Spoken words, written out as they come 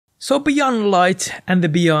So Beyond Light and the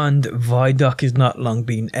Beyond Vidoc is not long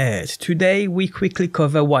been aired. Today we quickly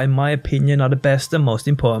cover what in my opinion are the best and most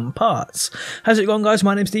important parts. How's it going guys,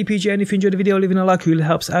 my name's DPJ and if you enjoyed the video, leaving a like really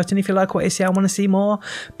helps out, and if you like what I see and want to see more,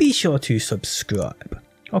 be sure to subscribe.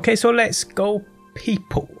 Okay, so let's go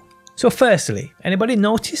people. So firstly, anybody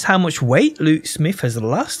notice how much weight Luke Smith has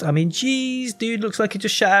lost? I mean geez, dude looks like he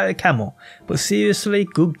just shot out a camel, but seriously,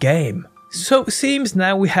 good game. So it seems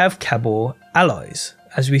now we have Cabal allies,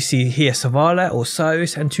 as we see here Zavala,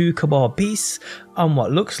 Osiris and two Cabal beasts on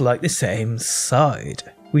what looks like the same side.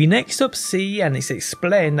 We next up see, and it's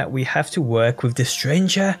explained that we have to work with the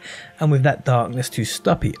stranger and with that darkness to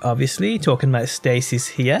stop it, obviously talking about stasis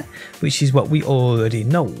here, which is what we already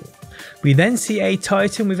know. We then see a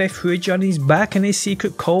Titan with a fridge on his back and a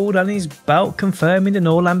secret code on his belt, confirming the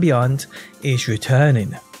Null and Beyond is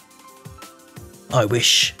returning. I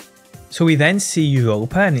wish. So we then see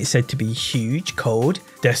Europa and it's said to be huge, cold,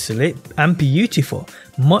 desolate and beautiful,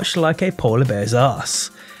 much like a polar bear's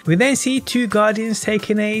ass. We then see two Guardians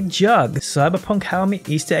taking a jog, Cyberpunk helmet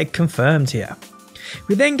Easter egg confirmed here.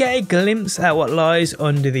 We then get a glimpse at what lies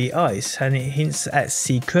under the ice and it hints at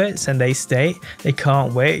secrets, and they state they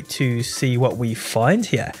can't wait to see what we find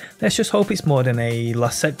here. Let's just hope it's more than a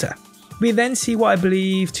lost sector. We then see what I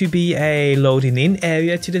believe to be a loading in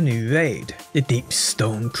area to the new raid, the Deep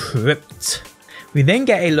Stone Crypt. We then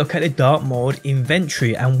get a look at the dark mode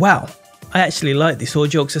inventory, and wow, I actually like this. All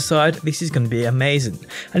jokes aside, this is going to be amazing.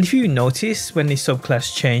 And if you notice, when the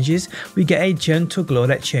subclass changes, we get a gentle glow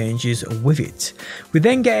that changes with it. We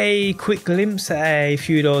then get a quick glimpse at a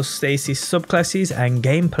few of those stasis subclasses and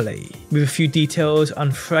gameplay, with a few details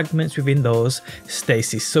on fragments within those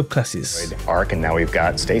stasis subclasses. Arc, and now we've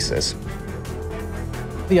got stasis.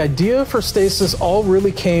 The idea for stasis all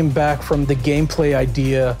really came back from the gameplay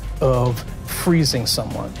idea of freezing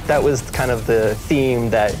someone. That was kind of the theme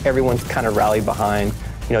that everyone's kind of rallied behind.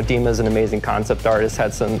 You know, Dima's an amazing concept artist,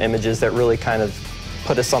 had some images that really kind of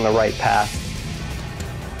put us on the right path.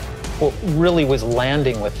 What really was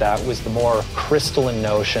landing with that was the more crystalline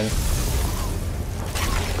notion.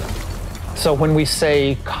 So when we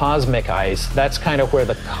say cosmic ice, that's kind of where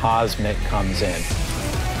the cosmic comes in.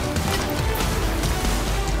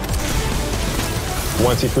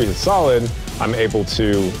 Once he freezes solid, I'm able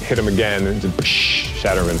to hit him again and just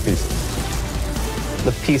shatter him in pieces.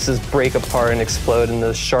 The pieces break apart and explode in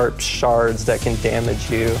those sharp shards that can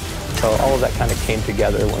damage you. So all of that kind of came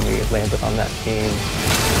together when we landed on that theme.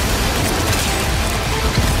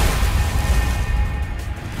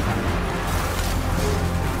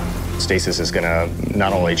 Stasis is going to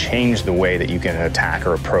not only change the way that you can attack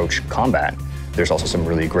or approach combat, there's also some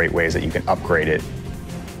really great ways that you can upgrade it.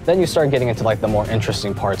 Then you start getting into like the more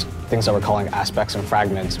interesting parts, things that we're calling aspects and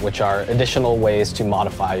fragments, which are additional ways to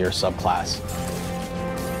modify your subclass.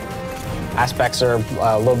 Aspects are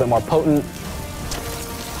a little bit more potent,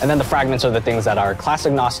 and then the fragments are the things that are class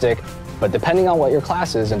agnostic, but depending on what your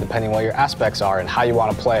class is and depending on what your aspects are and how you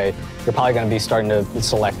want to play, you're probably going to be starting to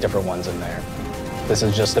select different ones in there. This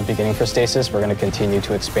is just the beginning for Stasis. We're going to continue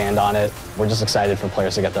to expand on it. We're just excited for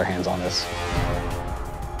players to get their hands on this.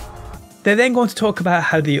 They're then going to talk about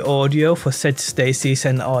how the audio for said stasis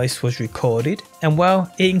and ice was recorded, and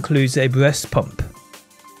well, it includes a breast pump.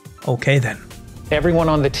 Okay then. Everyone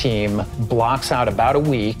on the team blocks out about a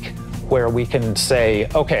week where we can say,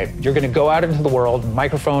 okay, you're going to go out into the world,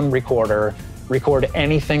 microphone, recorder, record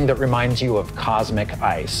anything that reminds you of cosmic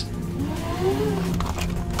ice.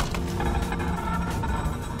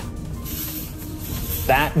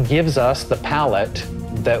 That gives us the palette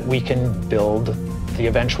that we can build the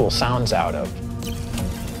eventual sounds out of.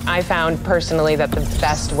 I found personally that the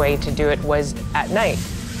best way to do it was at night.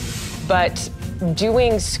 But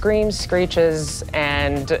doing screams, screeches,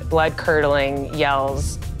 and blood-curdling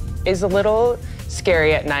yells is a little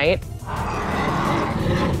scary at night.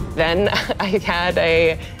 Then I had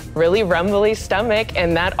a really rumbly stomach,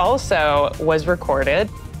 and that also was recorded.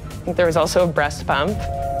 There was also a breast pump.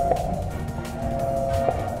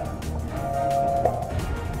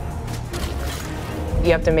 You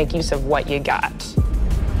have to make use of what you got.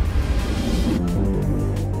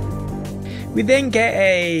 We then get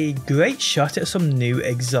a great shot at some new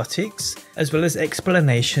exotics, as well as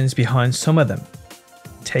explanations behind some of them.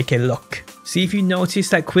 Take a look. See if you notice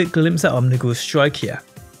that quick glimpse at Omnigul's strike here.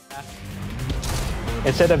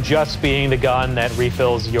 Instead of just being the gun that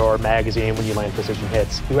refills your magazine when you land precision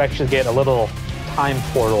hits, you actually get a little time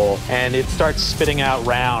portal, and it starts spitting out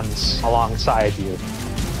rounds alongside you.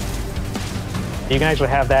 You can actually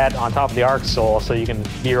have that on top of the Arc Soul, so you can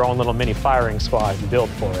be your own little mini firing squad you build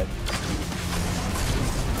for it.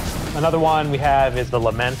 Another one we have is the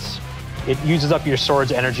Laments. It uses up your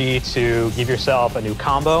sword's energy to give yourself a new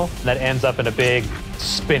combo, and that ends up in a big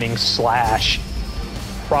spinning slash.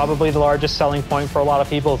 Probably the largest selling point for a lot of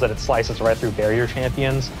people is that it slices right through barrier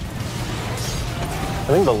champions.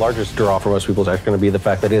 I think the largest draw for most people is actually going to be the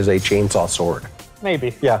fact that it is a chainsaw sword.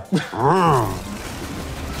 Maybe. Yeah.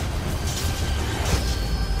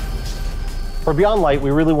 For Beyond Light,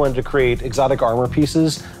 we really wanted to create exotic armor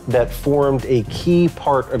pieces that formed a key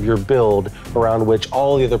part of your build around which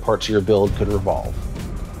all the other parts of your build could revolve.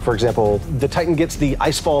 For example, the Titan gets the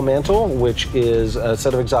Icefall Mantle, which is a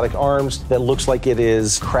set of exotic arms that looks like it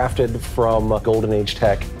is crafted from Golden Age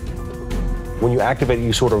tech. When you activate it,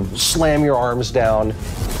 you sort of slam your arms down,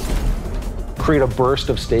 create a burst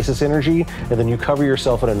of stasis energy, and then you cover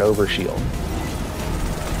yourself in an overshield.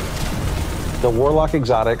 The Warlock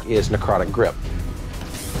exotic is Necrotic Grip.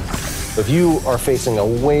 If you are facing a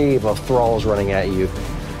wave of thralls running at you,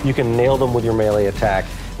 you can nail them with your melee attack,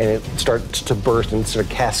 and it starts to burst and sort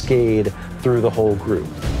of cascade through the whole group.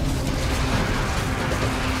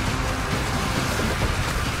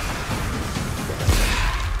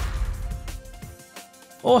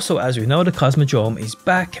 Also, as we know, the Cosmodrome is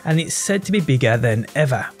back and it's said to be bigger than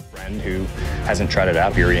ever. Friend who hasn't tried it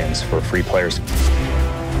out, Burians for free players.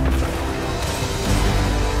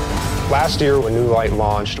 Last year, when New Light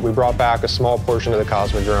launched, we brought back a small portion of the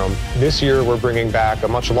Cosmodrome. This year, we're bringing back a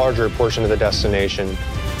much larger portion of the destination.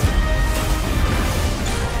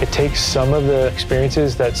 It takes some of the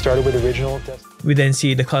experiences that started with original. We then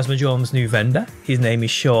see the Cosmodrome's new vendor. His name is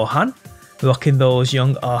Shohan, rocking those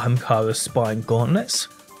young Ahamkara spine gauntlets.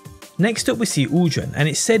 Next up we see Uldren, and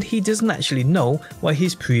it said he doesn't actually know what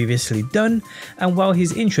he's previously done, and while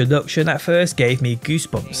his introduction at first gave me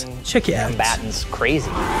goosebumps. Check it out. Combatant's crazy.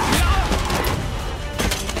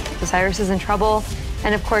 Osiris is in trouble,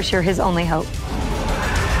 and of course you're his only hope.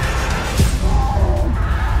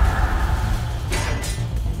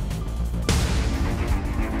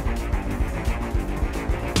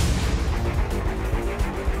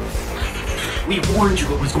 We warned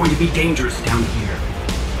you it was going to be dangerous down here.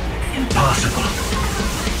 Impossible.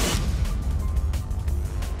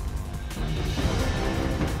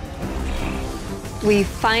 We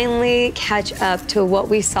finally catch up to what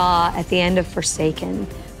we saw at the end of Forsaken,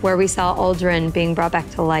 where we saw Uldren being brought back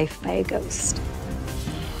to life by a ghost.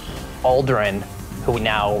 Uldren, who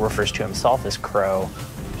now refers to himself as Crow,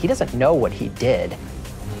 he doesn't know what he did.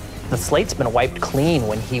 The slate's been wiped clean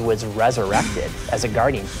when he was resurrected as a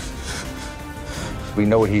guardian. We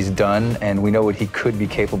know what he's done, and we know what he could be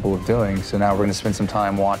capable of doing, so now we're going to spend some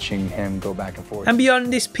time watching him go back and forth. And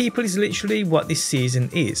Beyond This People is literally what this season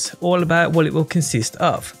is, all about what it will consist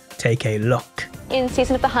of. Take a look. In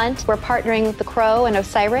Season of the Hunt, we're partnering with the Crow and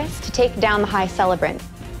Osiris to take down the High Celebrant.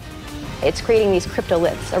 It's creating these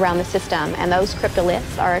cryptoliths around the system, and those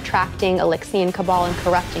cryptoliths are attracting Elixian Cabal and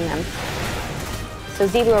corrupting them. So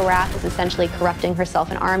Zebu Wrath is essentially corrupting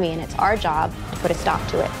herself an army, and it's our job to put a stop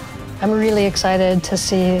to it. I'm really excited to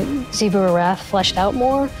see Zebu Wrath fleshed out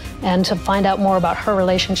more and to find out more about her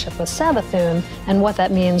relationship with Savathun and what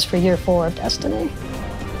that means for Year 4 of Destiny.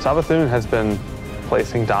 Savathun has been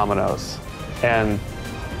placing dominoes, and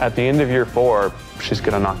at the end of Year 4, she's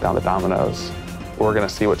going to knock down the dominoes. We're going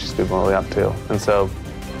to see what she's been really up to. And so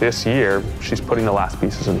this year, she's putting the last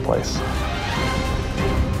pieces in place.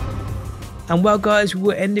 And well guys, we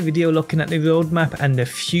will end the video looking at the roadmap and the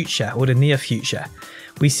future, or the near future.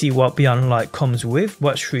 We see what Beyond Light comes with,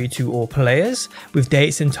 what's free to all players, with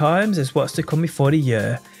dates and times as what's to come before the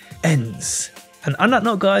year ends. And on that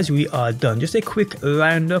note guys, we are done. Just a quick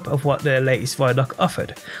roundup of what the latest Vidoc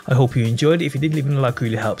offered. I hope you enjoyed it. If you did, leaving a like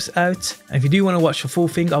really helps out. And if you do want to watch the full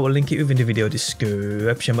thing, I will link it within the video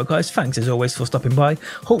description. But guys, thanks as always for stopping by.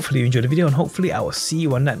 Hopefully you enjoyed the video, and hopefully I will see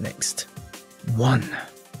you on that next one.